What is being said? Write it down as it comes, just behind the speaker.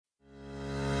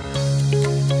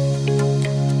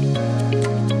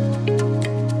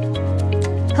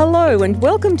Hello and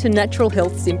welcome to Natural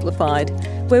Health Simplified,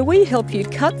 where we help you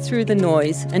cut through the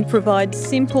noise and provide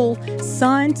simple,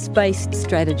 science-based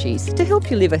strategies to help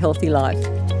you live a healthy life.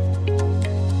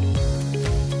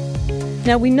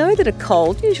 Now, we know that a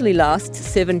cold usually lasts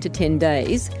 7 to 10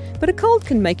 days, but a cold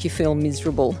can make you feel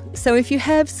miserable. So if you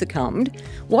have succumbed,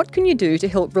 what can you do to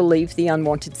help relieve the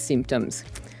unwanted symptoms?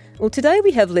 Well, today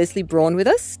we have Leslie Braun with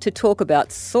us to talk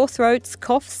about sore throats,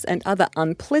 coughs and other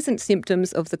unpleasant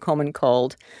symptoms of the common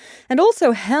cold, and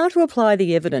also how to apply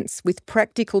the evidence with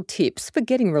practical tips for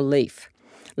getting relief.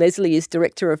 Leslie is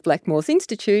Director of Blackmores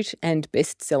Institute and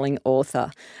best-selling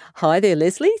author. Hi there,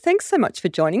 Leslie. Thanks so much for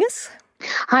joining us.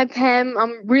 Hi, Pam.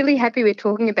 I'm really happy we're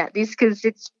talking about this because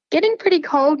it's getting pretty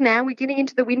cold now. We're getting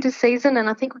into the winter season and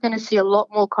I think we're going to see a lot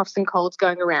more coughs and colds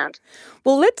going around.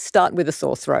 Well, let's start with a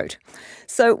sore throat.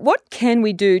 So what can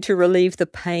we do to relieve the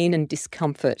pain and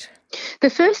discomfort? The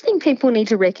first thing people need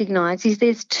to recognise is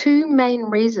there's two main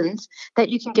reasons that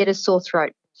you can get a sore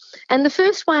throat. And the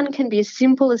first one can be as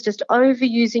simple as just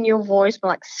overusing your voice,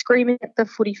 like screaming at the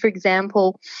footy, for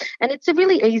example. And it's a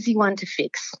really easy one to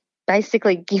fix.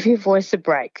 Basically, give your voice a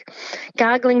break.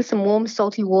 Gargling some warm,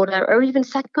 salty water or even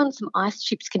sucking on some ice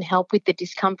chips can help with the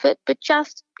discomfort, but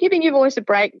just giving your voice a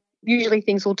break, usually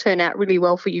things will turn out really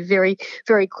well for you very,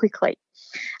 very quickly.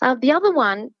 The other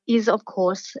one is, of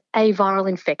course, a viral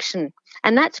infection,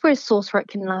 and that's where a sore throat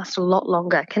can last a lot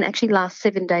longer, can actually last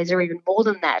 7 days or even more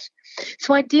than that.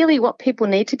 So ideally, what people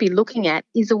need to be looking at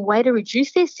is a way to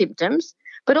reduce their symptoms,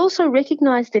 but also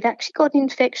recognise they've actually got an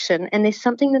infection and there's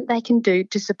something that they can do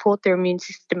to support their immune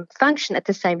system function at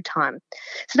the same time.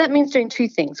 So that means doing two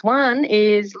things. One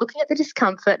is looking at the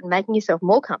discomfort and making yourself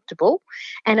more comfortable,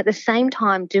 and at the same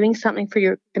time doing something for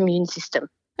your immune system.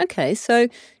 Okay, so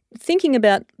thinking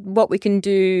about what we can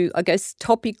do, I guess,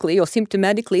 topically or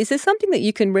symptomatically, is there something that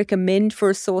you can recommend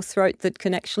for a sore throat that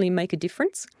can actually make a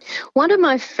difference? One of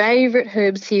my favourite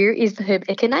herbs here is the herb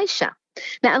echinacea.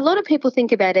 Now, a lot of people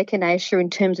think about echinacea in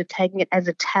terms of taking it as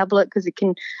a tablet because it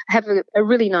can have a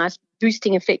really nice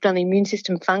boosting effect on the immune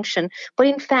system function. But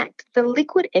in fact, the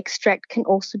liquid extract can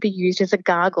also be used as a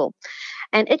gargle.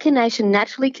 And echinacea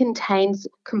naturally contains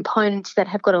components that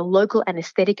have got a local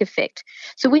anaesthetic effect.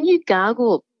 So when you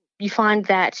gargle, you find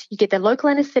that you get the local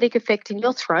anaesthetic effect in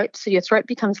your throat, so your throat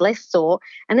becomes less sore.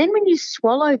 And then when you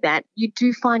swallow that, you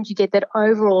do find you get that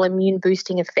overall immune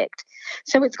boosting effect.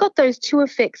 So it's got those two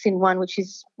effects in one, which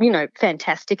is,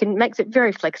 fantastic and makes it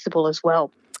very flexible as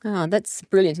well. Ah, that's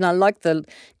brilliant. And I like the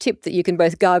tip that you can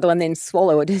both gargle and then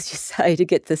swallow it, as you say, to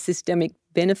get the systemic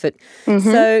benefit.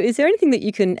 Mm-hmm. So is there anything that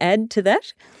you can add to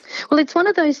that? Well, it's one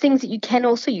of those things that you can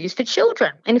also use for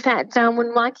children. In fact,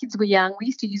 when my kids were young, we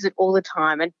used to use it all the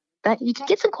time, and that you can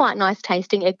get some quite nice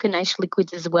tasting echinacea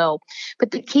liquids as well.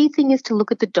 But the key thing is to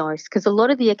look at the dose because a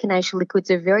lot of the echinacea liquids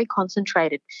are very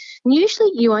concentrated. And usually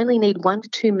you only need 1 to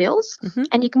 2 mils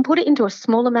and you can put it into a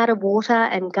small amount of water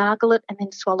and gargle it and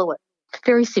then swallow it.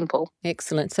 Very simple.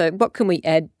 Excellent. So what can we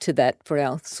add to that for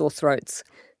our sore throats?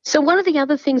 So one of the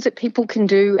other things that people can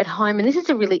do at home, and this is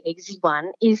a really easy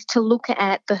one, is to look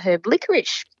at the herb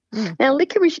licorice. Now,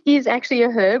 licorice is actually a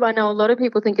herb. I know a lot of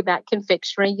people think about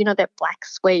confectionery, that black,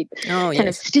 sweet kind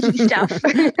of sticky stuff.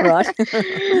 Right.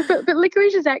 but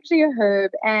licorice is actually a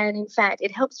herb, and in fact,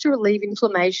 it helps to relieve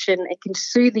inflammation. It can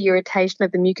soothe the irritation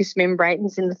of the mucous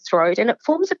membranes in the throat, and it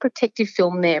forms a protective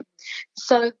film there.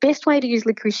 So best way to use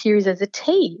licorice here is as a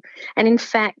tea. And in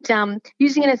fact,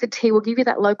 using it as a tea will give you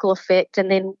that local effect,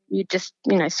 and then you just,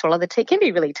 swallow the tea. It can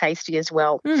be really tasty as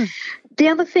well. The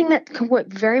other thing that can work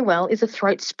very well is a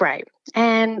throat spray.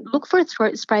 And look for a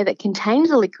throat spray that contains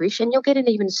the licorice and you'll get an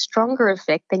even stronger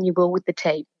effect than you will with the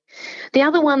tea. The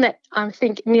other one that I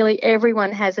think nearly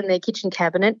everyone has in their kitchen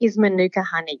cabinet is Manuka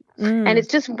honey. And it's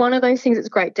just one of those things that's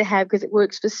great to have because it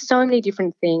works for so many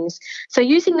different things. So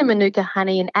using the Manuka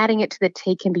honey and adding it to the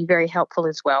tea can be very helpful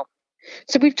as well.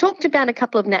 So we've talked about a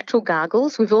couple of natural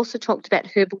gargles. We've also talked about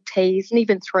herbal teas and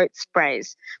even throat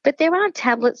sprays. But there are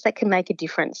tablets that can make a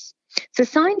difference. So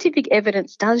scientific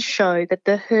evidence does show that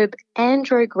the herb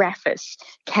Andrographis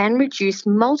can reduce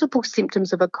multiple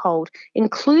symptoms of a cold,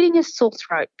 including a sore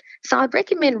throat. So I'd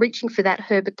recommend reaching for that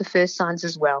herb at the first signs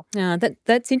as well.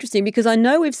 That's interesting because I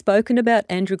know we've spoken about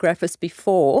Andrographis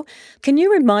before. Can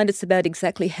you remind us about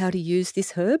exactly how to use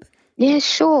this herb? Yeah,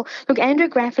 sure. Look,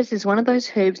 andrographis is one of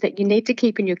those herbs that you need to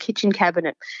keep in your kitchen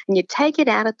cabinet, and you take it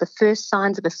out at the first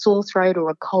signs of a sore throat or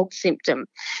a cold symptom.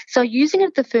 So using it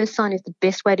at the first sign is the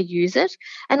best way to use it,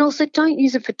 and also don't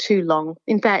use it for too long.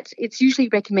 In fact, it's usually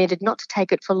recommended not to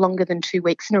take it for longer than 2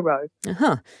 weeks in a row.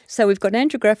 Uh-huh. So we've got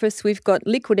andrographis, we've got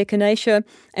liquid echinacea,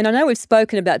 and I know we've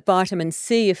spoken about vitamin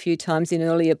C a few times in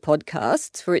earlier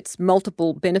podcasts for its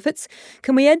multiple benefits.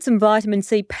 Can we add some vitamin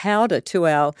C powder to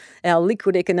our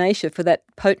liquid echinacea for that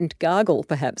potent gargle,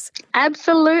 perhaps?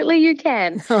 Absolutely, you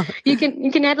can. You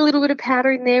can add a little bit of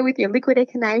powder in there with your liquid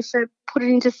echinacea, put it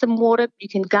into some water. You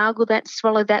can gargle that,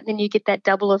 swallow that, and then you get that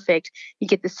double effect. You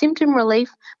get the symptom relief,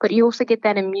 but you also get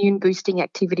that immune boosting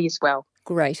activity as well.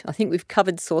 Great. I think we've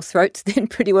covered sore throats then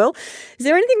pretty well. Is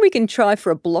there anything we can try for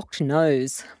a blocked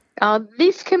nose?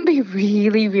 This can be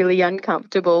really, really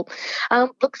uncomfortable.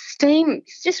 Look, steam,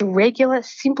 it's just regular,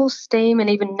 simple steam and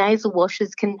even nasal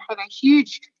washes can have a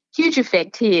huge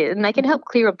effect here, and they can help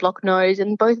clear a blocked nose,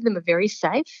 and both of them are very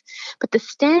safe. But the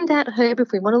standout herb,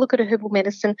 if we want to look at a herbal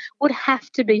medicine, would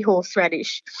have to be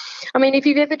horseradish. I mean, if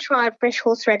you've ever tried fresh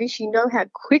horseradish, you know how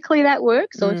quickly that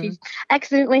works, or if you've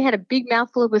accidentally had a big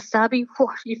mouthful of wasabi,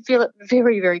 you feel it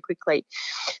very, very quickly.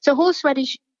 So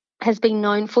horseradish has been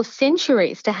known for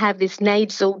centuries to have this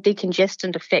nasal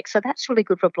decongestant effect. So that's really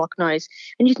good for a blocked nose.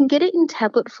 And you can get it in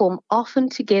tablet form, often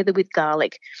together with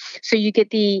garlic. So you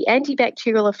get the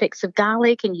antibacterial effects of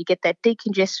garlic and you get that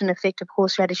decongestant effect of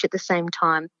horseradish at the same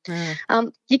time.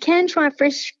 You can try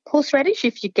fresh horseradish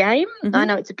if you're game. I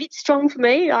know it's a bit strong for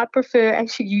me. I prefer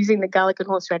actually using the garlic and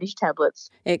horseradish tablets.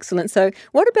 Excellent. So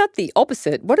what about the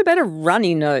opposite? What about a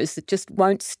runny nose that just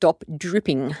won't stop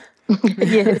dripping?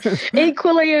 Yeah,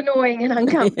 equally annoying and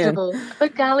uncomfortable. Yeah.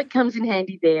 But garlic comes in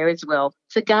handy there as well.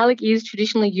 So garlic is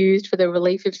traditionally used for the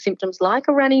relief of symptoms like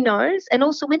a runny nose and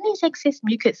also when there's excess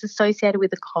mucus associated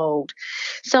with a cold.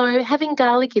 So having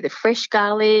garlic, either fresh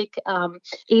garlic,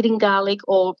 eating garlic,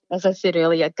 or as I said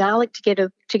earlier, garlic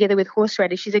together with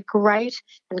horseradish is a great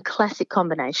and classic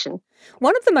combination.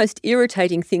 One of the most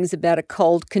irritating things about a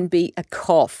cold can be a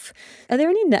cough. Are there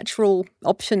any natural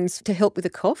options to help with a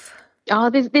cough?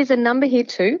 There's a number here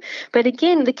too. But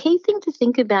again, the key thing to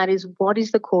think about is what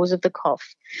is the cause of the cough.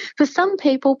 For some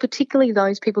people, particularly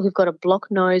those people who've got a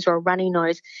blocked nose or a runny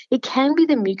nose, it can be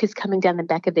the mucus coming down the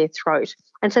back of their throat.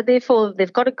 And so therefore,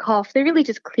 they've got a cough. They're really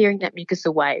just clearing that mucus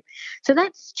away. So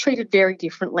that's treated very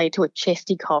differently to a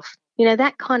chesty cough. You know,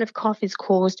 that kind of cough is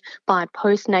caused by a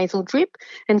post-nasal drip.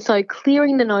 And so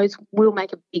clearing the nose will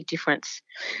make a big difference.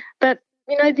 But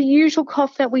the usual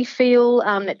cough that we feel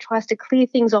that tries to clear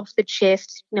things off the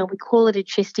chest, we call it a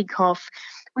chesty cough.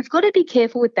 We've got to be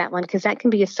careful with that one because that can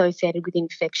be associated with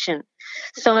infection.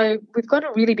 So we've got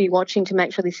to really be watching to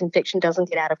make sure this infection doesn't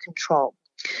get out of control.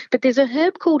 But there's a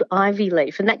herb called ivy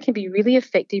leaf, and that can be really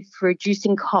effective for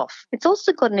reducing cough. It's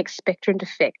also got an expectorant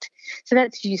effect, so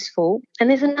that's useful. And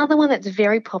there's another one that's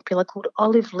very popular called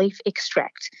olive leaf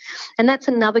extract, and that's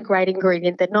another great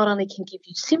ingredient that not only can give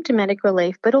you symptomatic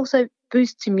relief, but also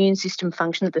boosts immune system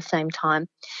function at the same time.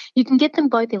 You can get them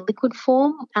both in liquid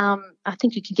form. I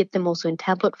think you can get them also in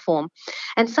tablet form.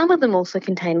 And some of them also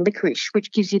contain licorice,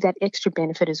 which gives you that extra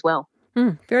benefit as well.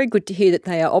 Very good to hear that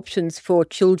they are options for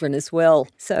children as well.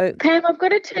 So, Pam, I've got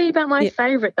to tell you about my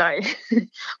favourite though.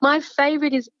 My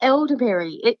favourite is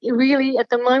elderberry. It really, at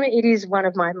the moment, it is one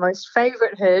of my most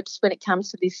favourite herbs when it comes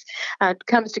to this,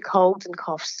 comes to colds and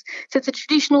coughs. So it's a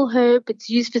traditional herb. It's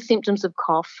used for symptoms of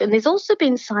cough, and there's also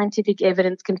been scientific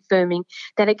evidence confirming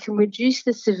that it can reduce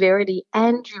the severity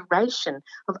and duration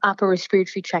of upper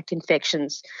respiratory tract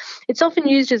infections. It's often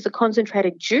used as a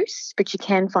concentrated juice, but you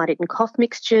can find it in cough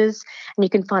mixtures. And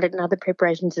you can find it in other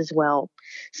preparations as well.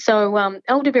 So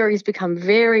elderberry has become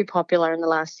very popular in the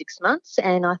last 6 months,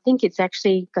 and I think it's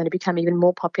actually going to become even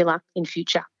more popular in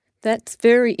future. That's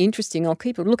very interesting. I'll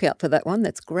keep a lookout for that one.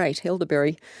 That's great,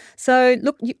 elderberry. So,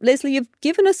 look, Leslie, you've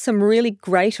given us some really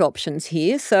great options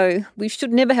here. So we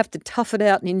should never have to tough it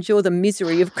out and endure the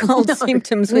misery of cold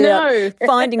symptoms without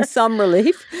finding some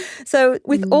relief. So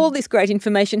with all this great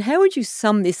information, how would you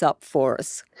sum this up for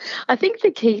us? I think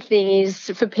the key thing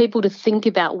is for people to think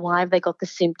about why they got the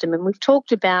symptom. And we've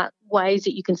talked about ways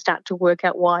that you can start to work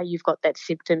out why you've got that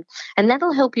symptom, and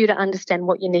that'll help you to understand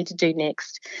what you need to do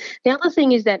next. The other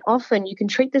thing is that often you can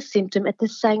treat the symptom at the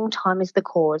same time as the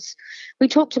cause. We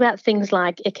talked about things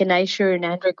like echinacea and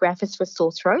andrographis for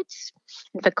sore throats.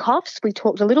 And for coughs, we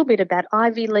talked a little bit about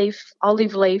ivy leaf,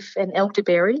 olive leaf and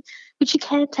elderberry, which you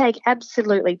can take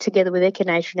absolutely together with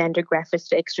echinacea and andrographis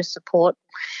for extra support.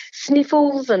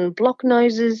 Sniffles and blocked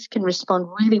noses can respond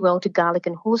really well to garlic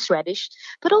and horseradish,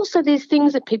 but also there's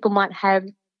things that people might have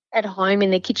at home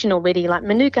in their kitchen already, like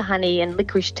Manuka honey and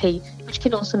licorice tea, which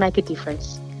can also make a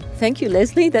difference. Thank you,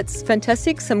 Leslie. That's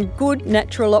fantastic. Some good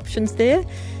natural options there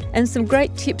and some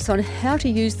great tips on how to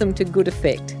use them to good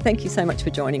effect. Thank you so much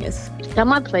for joining us. Oh,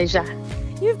 my pleasure.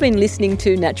 You've been listening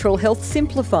to Natural Health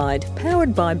Simplified,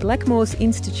 powered by Blackmores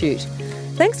Institute.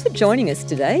 Thanks for joining us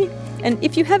today. And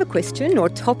if you have a question or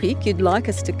topic you'd like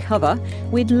us to cover,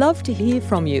 we'd love to hear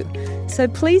from you. So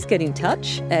please get in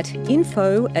touch at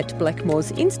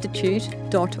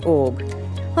info@blackmoresinstitute.org.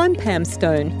 I'm Pam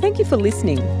Stone. Thank you for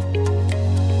listening.